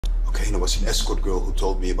And it was an escort girl who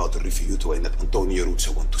told me about the rifiuto and that Antonio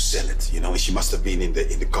Ruzza want to sell it, you know, and she must have been in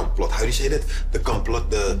the complot. How do you say that? The complot,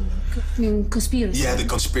 the... Conspiracy. Yeah, the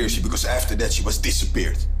conspiracy, because after that she was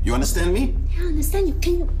disappeared. You understand me? Yeah, I understand you.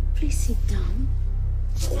 Can you please sit down?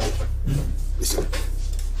 Listen,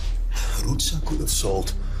 Ruzza could have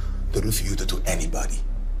sold the rifiuto to anybody,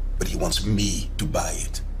 but he wants me to buy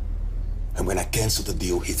it. And when I canceled the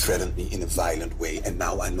deal, he threatened me in a violent way. And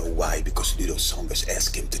now I know why, because Ludo Sanders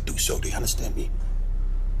asked him to do so. Do you understand me?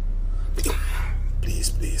 Please,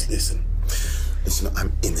 please, listen. Listen,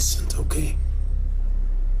 I'm innocent, okay?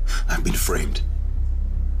 I've been framed.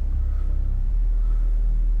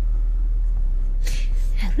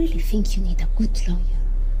 I really think you need a good lawyer.